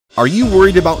Are you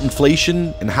worried about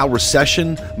inflation and how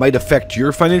recession might affect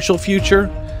your financial future?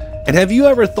 And have you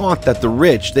ever thought that the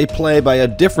rich, they play by a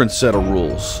different set of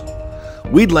rules?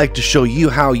 We'd like to show you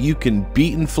how you can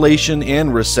beat inflation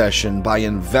and recession by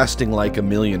investing like a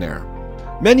millionaire.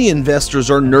 Many investors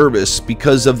are nervous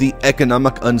because of the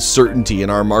economic uncertainty in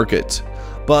our market.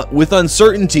 But with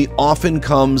uncertainty often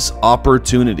comes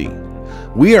opportunity.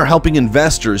 We are helping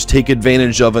investors take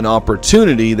advantage of an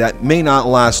opportunity that may not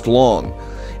last long.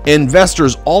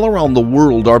 Investors all around the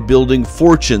world are building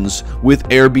fortunes with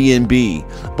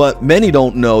Airbnb, but many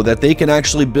don't know that they can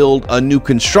actually build a new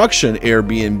construction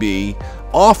Airbnb,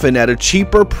 often at a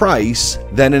cheaper price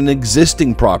than an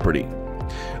existing property.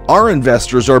 Our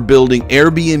investors are building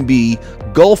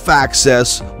Airbnb Gulf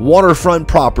access waterfront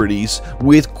properties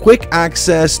with quick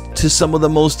access to some of the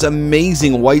most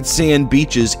amazing white sand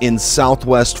beaches in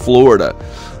Southwest Florida.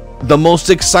 The most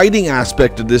exciting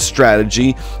aspect of this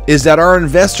strategy is that our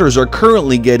investors are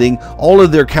currently getting all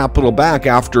of their capital back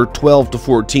after 12 to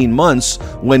 14 months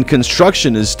when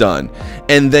construction is done,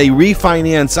 and they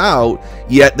refinance out,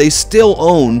 yet they still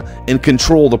own and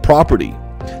control the property.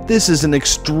 This is an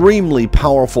extremely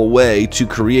powerful way to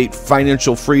create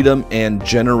financial freedom and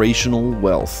generational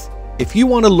wealth. If you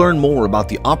want to learn more about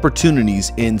the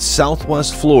opportunities in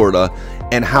Southwest Florida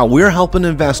and how we're helping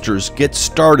investors get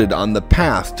started on the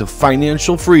path to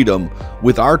financial freedom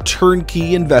with our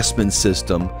turnkey investment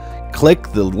system, click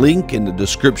the link in the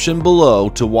description below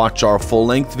to watch our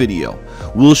full-length video.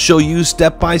 We'll show you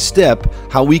step by step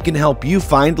how we can help you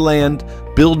find land,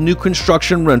 build new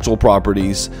construction rental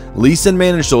properties, lease and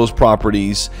manage those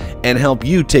properties, and help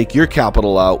you take your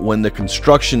capital out when the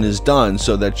construction is done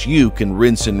so that you can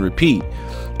rinse and repeat.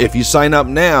 If you sign up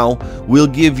now, we'll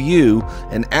give you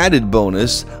an added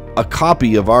bonus, a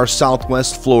copy of our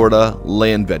Southwest Florida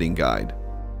land vetting guide.